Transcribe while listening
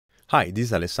Hi, this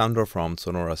is Alessandro from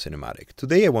Sonora Cinematic.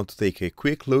 Today I want to take a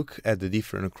quick look at the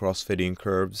different crossfading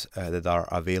curves that are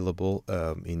available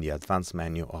in the advanced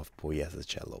menu of Poiesis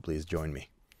Cello. Please join me.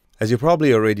 As you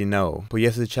probably already know,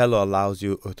 Poiesis Cello allows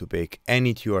you to pick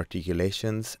any two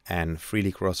articulations and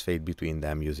freely crossfade between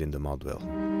them using the mod wheel.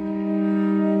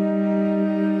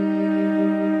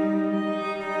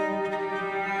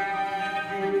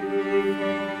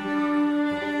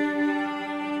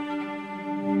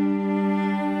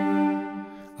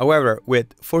 However,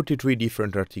 with 43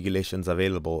 different articulations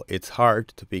available, it's hard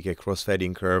to pick a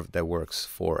crossfading curve that works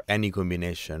for any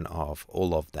combination of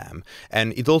all of them.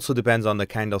 And it also depends on the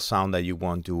kind of sound that you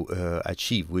want to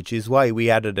achieve, which is why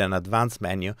we added an advanced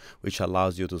menu which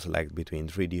allows you to select between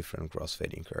 3 different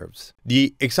crossfading curves.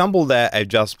 The example that I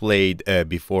just played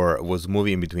before was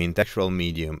moving between textural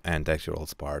medium and textural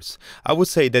sparse. I would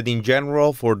say that in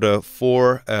general, for the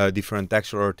 4 different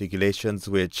textural articulations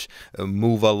which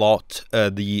move a lot,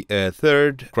 the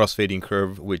third crossfading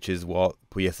curve, which is what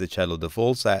Poiesis Cello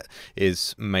defaults at,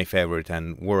 is my favorite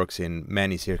and works in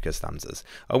many circumstances.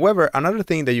 However, another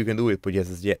thing that you can do with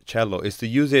Poiesis Cello is to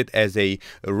use it as a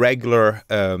regular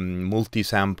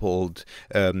multi-sampled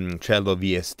cello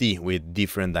VST with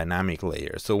different dynamic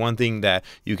layers. So one thing that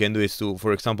you can do is to,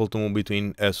 for example, to move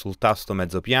between sul tasto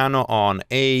mezzo piano on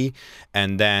A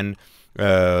and then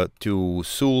to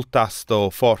sul tasto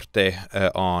forte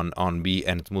on B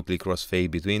and smoothly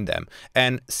crossfade between them,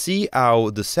 and see how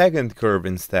the second curve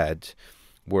instead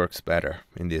works better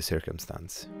in this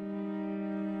circumstance.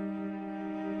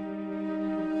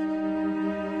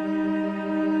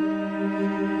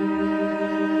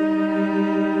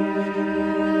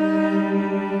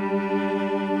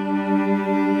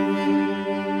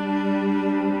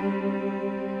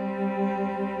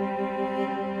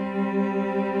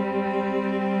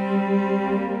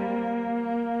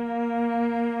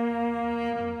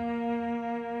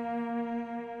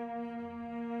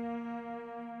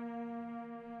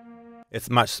 It's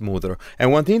much smoother.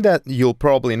 And one thing that you'll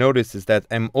probably notice is that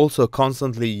I'm also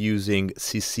constantly using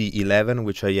CC11,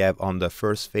 which I have on the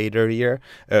first fader here,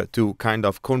 to kind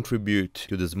of contribute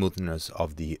to the smoothness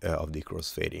of the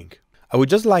crossfading. I would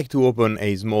just like to open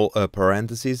a small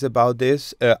parenthesis about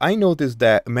this. I noticed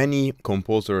that many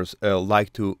composers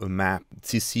like to map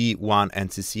CC1 and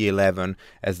CC11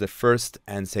 as the first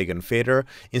and second fader.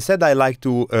 Instead, I like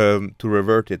to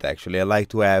revert it actually. I like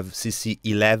to have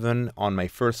CC11 on my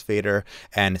first fader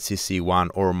and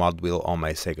CC1 or mod wheel on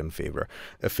my second fader.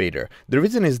 The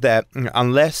reason is that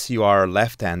unless you are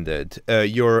left-handed,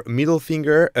 your middle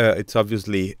finger, it's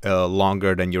obviously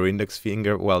longer than your index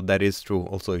finger. Well, that is true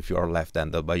also if you are left-handed,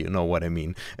 but you know what I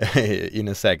mean in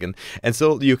a second. And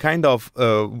so you kind of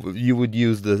you would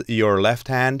use your left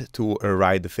hand to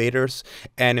write the faders,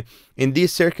 and in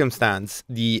this circumstance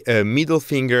the middle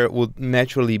finger would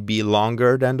naturally be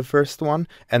longer than the first one,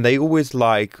 and I always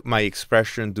like my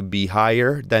expression to be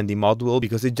higher than the mod wheel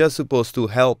because it's just supposed to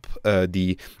help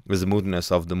the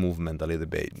smoothness of the movement a little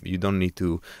bit. You don't need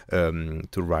to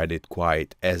write it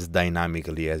quite as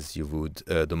dynamically as you would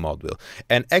the mod wheel.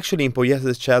 And actually in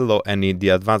Poiesis Cello and in the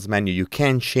advanced menu you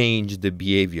can change the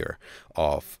behavior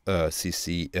of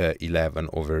CC11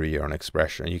 over here on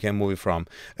expression. You can move it from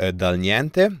dal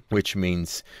niente, which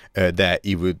means that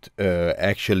it would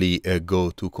actually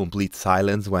go to complete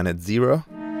silence when at 0.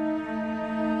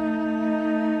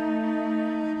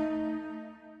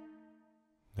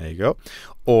 There you go.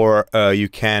 Or you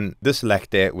can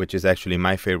deselect it, which is actually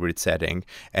my favorite setting,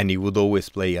 and it would always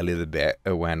play a little bit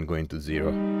when going to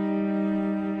 0.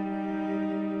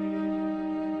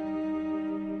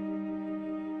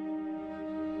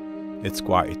 It's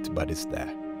quiet, but it's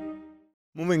there.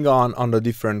 Moving on the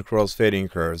different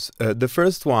crossfading curves. The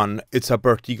first one, it's a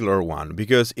particular one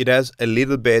because it has a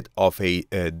little bit of a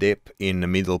dip in the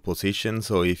middle position.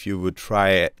 So if you would try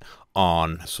it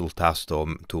on sul tasto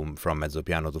from mezzo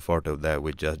piano to forte that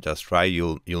we just try,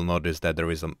 you'll notice that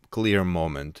there is a clear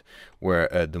moment where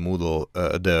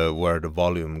where the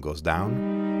volume goes down.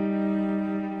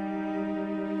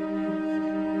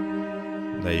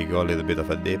 There you go, a little bit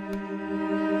of a dip.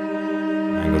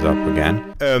 And goes up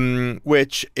again,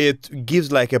 which it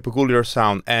gives like a peculiar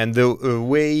sound. And the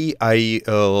way I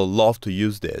love to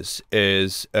use this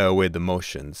is with the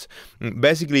motions.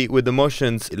 Basically, with the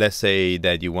motions, let's say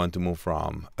that you want to move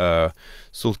from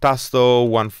sul tasto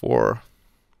 1/4,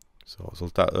 so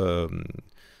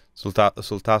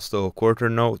sul tasto quarter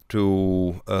note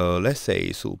to let's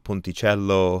say sul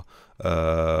punticello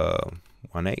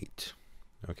 1/8.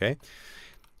 Okay.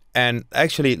 And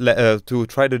actually, to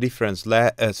try the difference,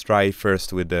 let us try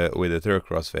first with the third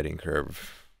crossfading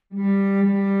curve.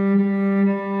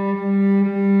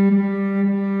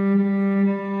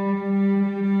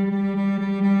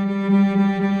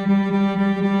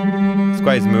 It's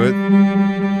quite smooth.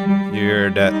 You hear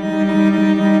that.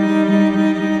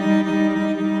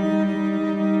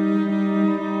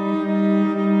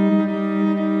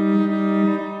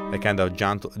 A kind of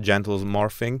gentle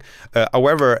morphing.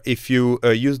 However, if you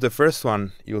use the first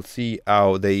one, you'll see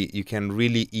how you can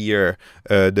really hear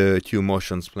the two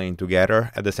motions playing together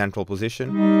at the central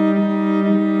position.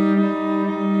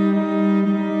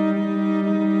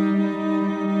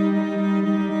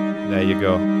 There you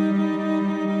go.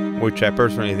 Which I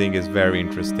personally think is very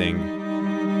interesting.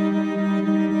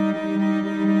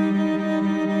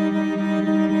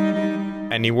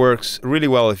 And it works really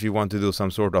well if you want to do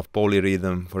some sort of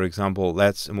polyrhythm. For example,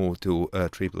 let's move to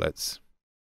triplets.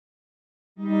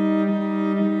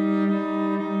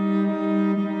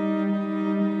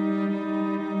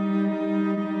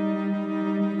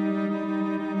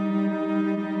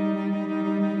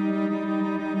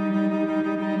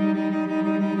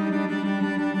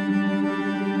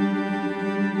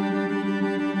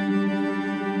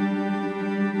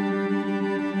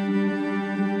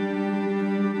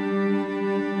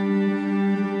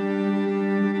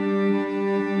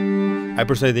 I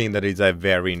personally think that it's a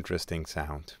very interesting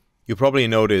sound. You probably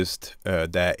noticed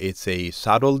that it's a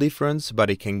subtle difference, but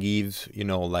it can give, you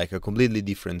know, like a completely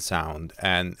different sound.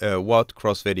 And what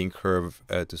crossfading curve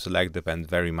to select depends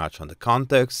very much on the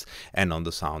context and on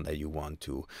the sound that you want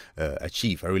to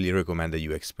achieve. I really recommend that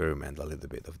you experiment a little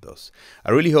bit of those.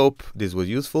 I really hope this was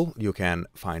useful. You can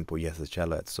find Poiesis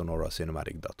Cello at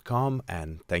sonorocinematic.com,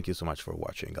 and thank you so much for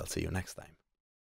watching. I'll see you next time.